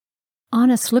on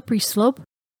a slippery slope?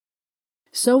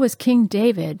 So was King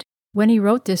David when he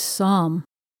wrote this psalm.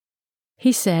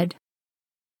 He said,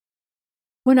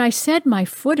 "When I said my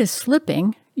foot is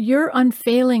slipping, your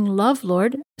unfailing love,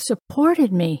 Lord,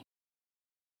 supported me.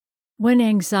 When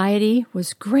anxiety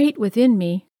was great within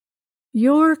me,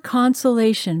 your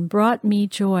consolation brought me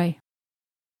joy."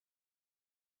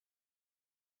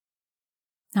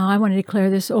 Now I want to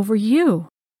declare this over you.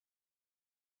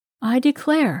 I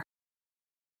declare,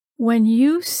 when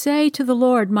you say to the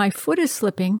Lord, "My foot is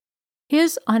slipping,"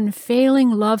 His unfailing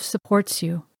love supports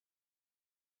you.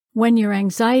 When your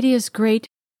anxiety is great,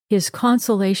 His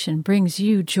consolation brings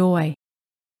you joy.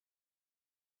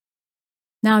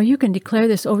 Now you can declare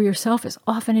this over yourself as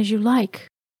often as you like.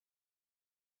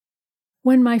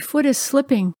 When my foot is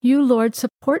slipping, you, Lord,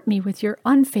 support me with your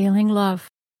unfailing love.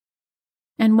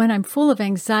 And when I'm full of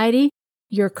anxiety,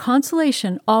 your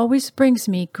consolation always brings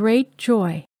me great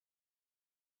joy.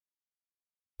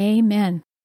 Amen.